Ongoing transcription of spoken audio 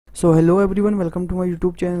So hello everyone, welcome to my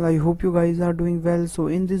YouTube channel. I hope you guys are doing well. So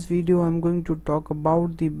in this video I'm going to talk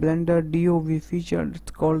about the Blender DOF feature.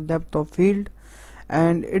 It's called depth of field,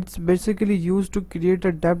 and it's basically used to create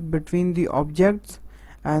a depth between the objects,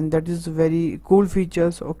 and that is very cool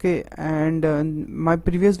features. Okay, and my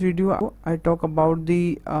previous video I talk about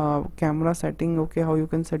the camera setting. Okay, how you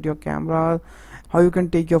can set your camera, how you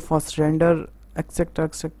can take your first render, etc,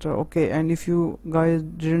 etc. Okay, and if you guys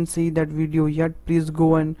didn't see that video yet, please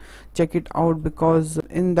go and check it out, because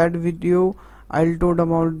in that video I'll told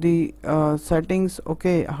about the settings.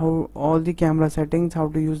 Okay, how all the camera settings, how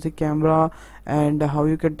to use the camera, and how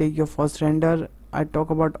you can take your first render. I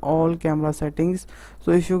talk about all camera settings.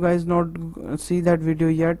 So if you guys not see that video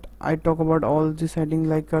yet, I talk about all the settings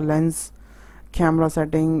like a lens, camera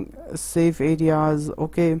setting, safe areas,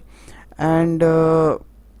 okay, and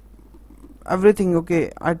everything.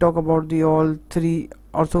 Okay, I talk about the all three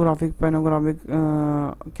orthographic, panoramic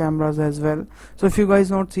cameras as well. So if you guys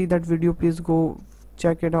not see that video, please go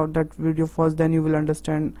check it out, that video first, then you will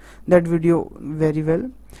understand that video very well.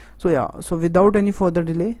 So yeah, so without any further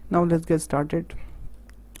delay, now let's get started.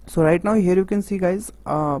 So right now here you can see guys,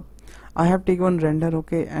 I have taken one render.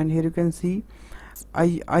 Okay, and here you can see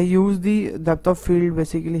I use the depth of field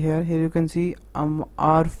basically here. Here you can see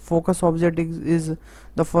our focus object is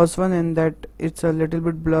the first one, and that it's a little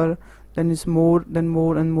bit blur, then it's more, then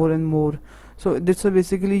more and more and more. So this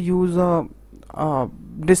basically use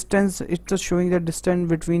distance. It's just showing the distance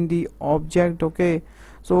between the object. Okay,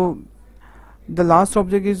 so the last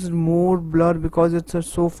object is more blur because it's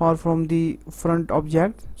so far from the front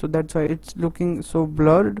object, so that's why it's looking so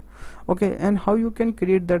blurred. Okay, and how you can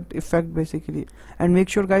create that effect basically, and make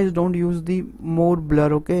sure guys don't use the more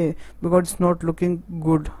blur, okay, because it's not looking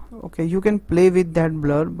good. Okay, you can play with that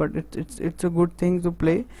blur, but it's a good thing to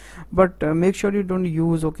play, but make sure you don't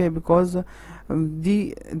use, okay, because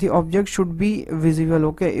the object should be visible.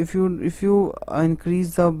 Okay, if you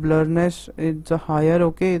increase the blurriness, it's higher,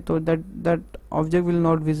 okay, so that object will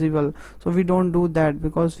not visible. So we don't do that,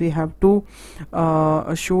 because we have to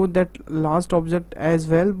show that last object as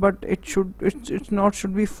well, but it's not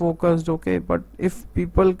should be focused. Okay, but if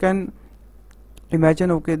people can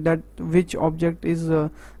imagine, okay, that which object is the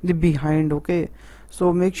behind. Okay,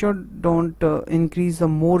 so make sure don't increase the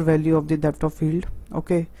more value of the depth of field.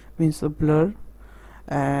 Okay, means the blur.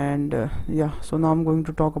 And yeah, so now I'm going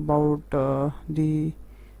to talk about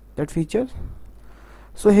that feature.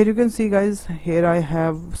 So here you can see guys, here I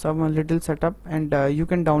have some little setup, and you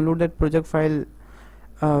can download that project file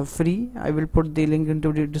free. I will put the link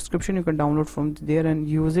into the description. You can download from there and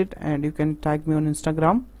use it, and you can tag me on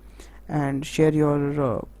Instagram and share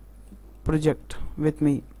your project with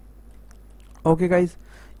me. Okay guys,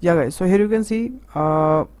 yeah guys, so here you can see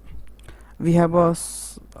we have a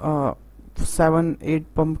 7-8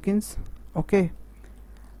 pumpkins. Okay,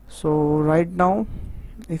 so right now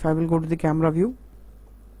if I will go to the camera view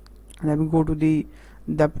and I will go to the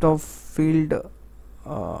depth of field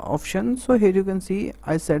option, so here you can see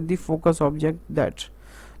I set the focus object that.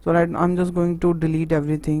 So right now I'm just going to delete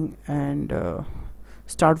everything and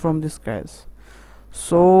start from this scratch.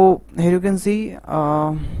 So here you can see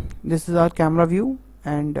this is our camera view,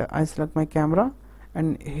 and I select my camera,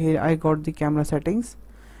 and here I got the camera settings,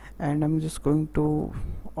 and I'm just going to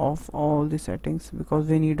off all the settings because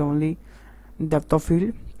we need only depth of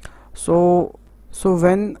field. So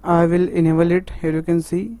when I will enable it, here you can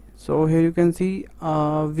see, so here you can see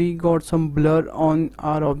we got some blur on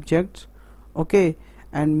our objects. Okay,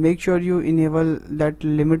 and make sure you enable that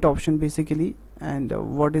limit option basically, and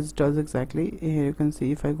what it does exactly. Here you can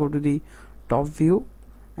see if I go to the top view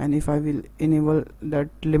and if I will enable that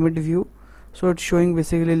limit view, so it's showing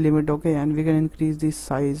basically limit. Okay, and we can increase the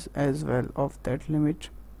size as well of that limit.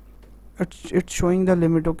 It's showing the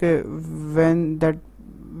limit, okay, when that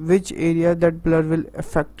which area that blur will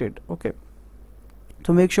affect it. Okay,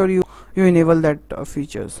 so make sure you enable that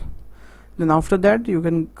features. Then after that you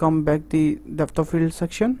can come back the depth of field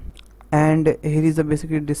section, and here is the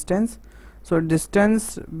basically distance. So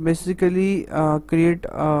distance basically create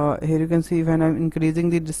here you can see when I'm increasing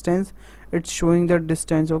the distance, it's showing the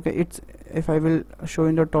distance. Okay, it's if I will show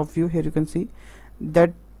in the top view, here you can see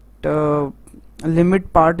that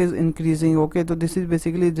limit part is increasing. Okay, so this is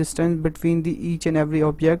basically distance between the each and every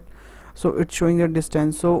object, so it's showing the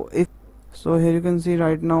distance. So here you can see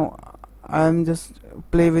right now I'm just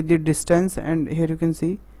play with the distance, and here you can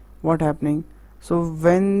see what happening. So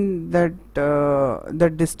when that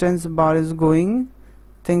that distance bar is going,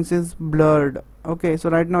 things is blurred. Okay, so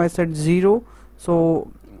right now I set 0,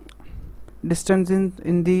 so distance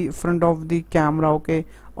in the front of the camera. Okay,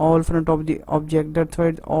 all front of the object, that's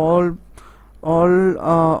why all all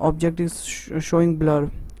object is showing blur.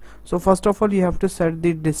 So first of all you have to set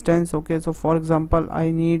the distance. Okay, so for example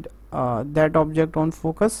I need that object on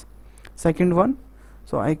focus, second one,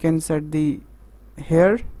 so I can set the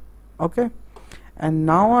here. Okay, and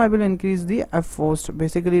now I will increase the f force.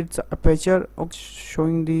 Basically it's aperture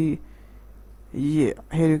showing the, yeah,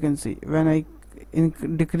 here you can see when I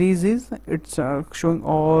decreases it's showing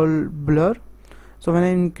all blur. So when I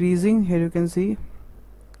increasing, here you can see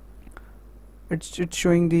it's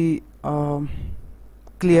showing the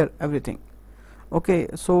clear everything. Okay,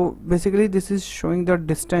 so basically this is showing the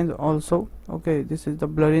distance also. Okay, this is the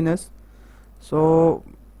blurriness. So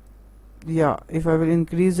yeah, if I will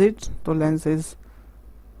increase it, the lens is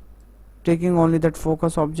taking only that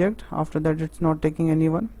focus object, after that it's not taking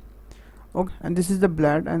anyone. Okay, and this is the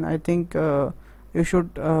blend, and I think you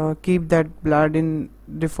should keep that blend in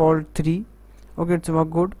default 3. Okay, it's work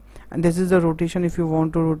good. And this is the rotation. If you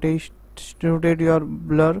want to rotate your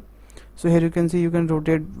blur, so here you can see you can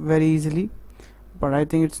rotate very easily, but I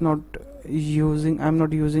think it's not using, I'm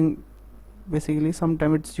not using, basically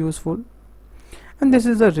sometime it's useful. And this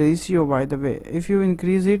is the ratio, by the way. If you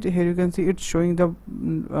increase it, here you can see it's showing the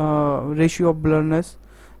ratio of blurriness,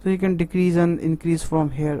 so you can decrease and increase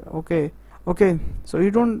from here. Okay, so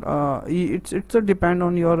you don't it's a depend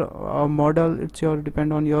on your model, it's your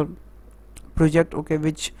depend on your project. Okay,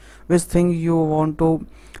 which thing you want to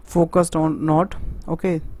focus on, not.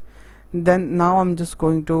 Okay, then now I'm just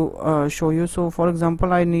going to show you. So for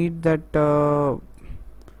example I need that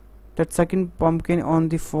that second pumpkin on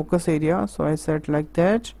the focus area, so I set like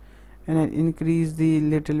that, and I increase the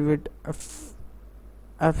little bit f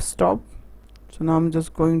stop. So now I'm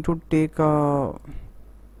just going to take a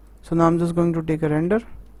render.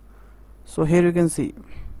 So here you can see,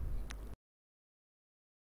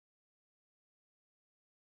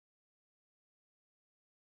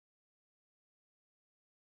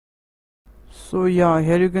 so yeah,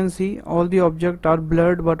 here you can see all the objects are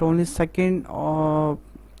blurred, but only second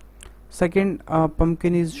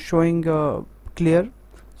pumpkin is showing clear.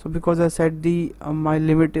 So because I said the my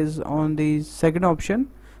limit is on the second option,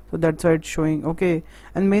 so that's why it's showing. Okay,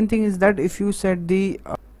 and main thing is that if you set the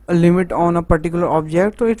a limit on a particular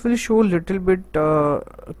object, so it will show little bit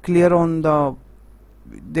clear on the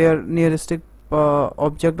their nearest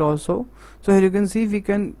object also. So here you can see we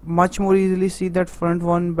can much more easily see that front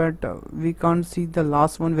one, but we can't see the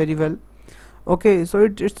last one very well. Okay, so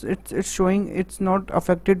it's showing it's not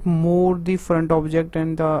affected more the front object,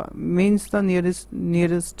 and the means the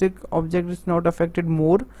nearest object is not affected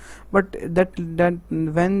more, but that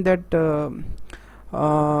when that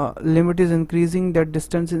limit is increasing, that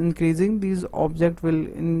distance is increasing, these object will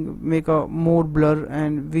make a more blur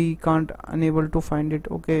and we can't unable to find it.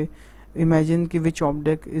 Okay, imagine ki which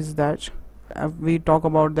object is that. We talk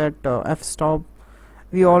about that f stop,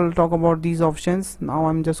 we all talk about these options. Now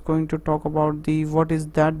I'm just going to talk about the what is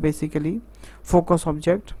that, basically focus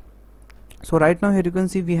object. So right now here you can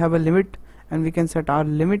see we have a limit, and we can set our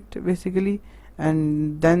limit basically,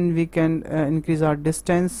 and then we can increase our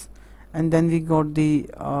distance, and then we got the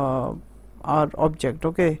our object.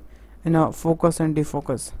 Okay, in a focus and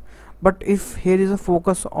defocus. But if here is a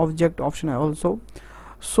focus object option also,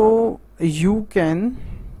 so you can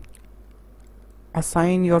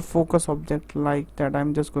assign your focus object like that.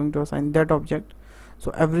 I'm just going to assign that object,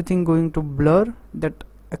 so everything going to blur that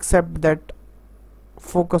except that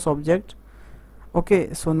focus object.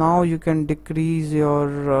 Okay, so now you can decrease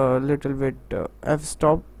your little bit f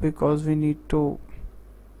stop, because we need to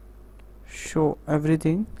show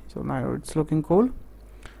everything. So now it's looking cool.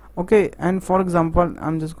 Okay, and for example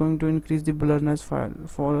I'm just going to increase the blurriness file,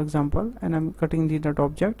 for example, and I'm cutting that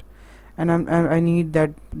object, and I need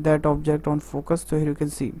that object on focus. So here you can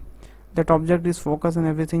see that object is focus and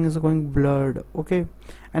everything is going blurred. Okay,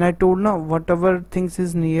 and I told now whatever things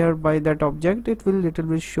is nearby that object, it will little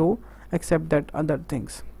bit show except that other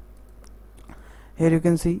things. Here you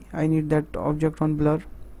can see I need that object on blur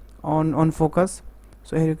on focus.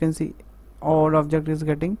 So here you can see all object is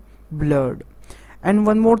getting blurred. And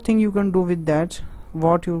one more thing you can do with that,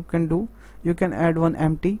 what you can do, you can add one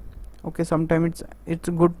empty. Okay, sometimes it's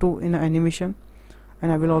good to in animation,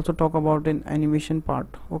 and I will also talk about in animation part.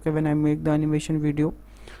 Okay, when I make the animation video.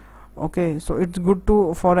 Okay, so it's good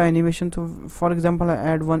to for animation. So for example I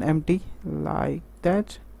add one empty like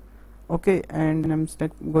that. Okay, and I'm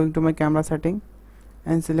going to my camera setting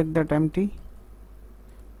and select that empty.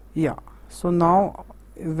 Yeah, so now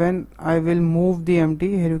when I will move the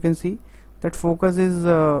empty, here you can see that focus is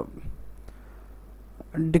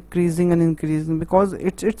decreasing and increasing, because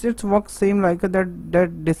it's works same like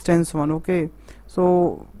that distance one. Okay,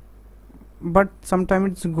 so but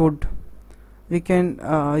sometimes it's good we can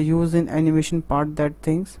use in animation part that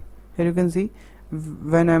things. Here you can see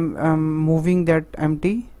when I'm moving that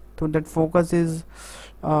empty, so that focus is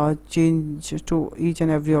changed to each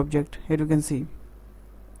and every object. Here you can see.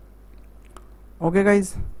 Okay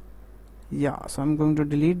guys, yeah, so I'm going to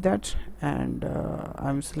delete that, and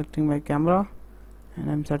I'm selecting my camera and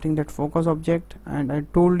I'm setting that focus object. And I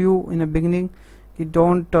told you in the beginning, you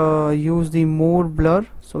don't use the more blur,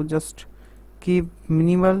 so just keep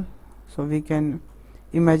minimal so we can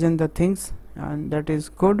imagine the things, and that is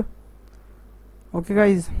good. Okay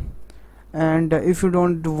guys, and if you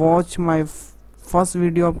don't watch my first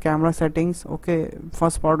video of camera settings, okay,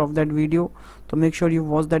 first part of that video, so make sure you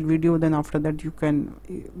watch that video, then after that you can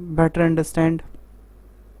better understand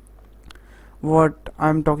what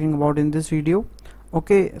I'm talking about in this video.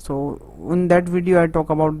 Okay, so in that video I talk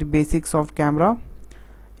about the basics of camera.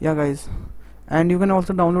 Yeah guys, and you can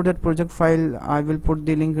also download that project file. I will put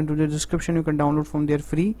the link into the description. You can download from there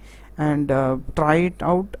free, and try it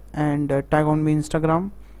out, and tag on me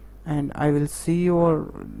Instagram, and I will see you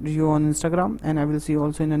on Instagram, and I will see you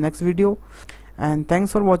also in the next video. And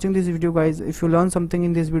thanks for watching this video guys. If you learned something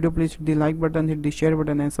in this video, please hit the like button, hit the share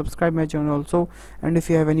button, and subscribe my channel also. And if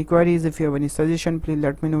you have any queries, if you have any suggestion, please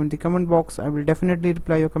let me know in the comment box. I will definitely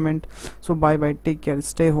reply your comment. So bye bye, take care,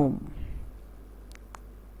 stay home.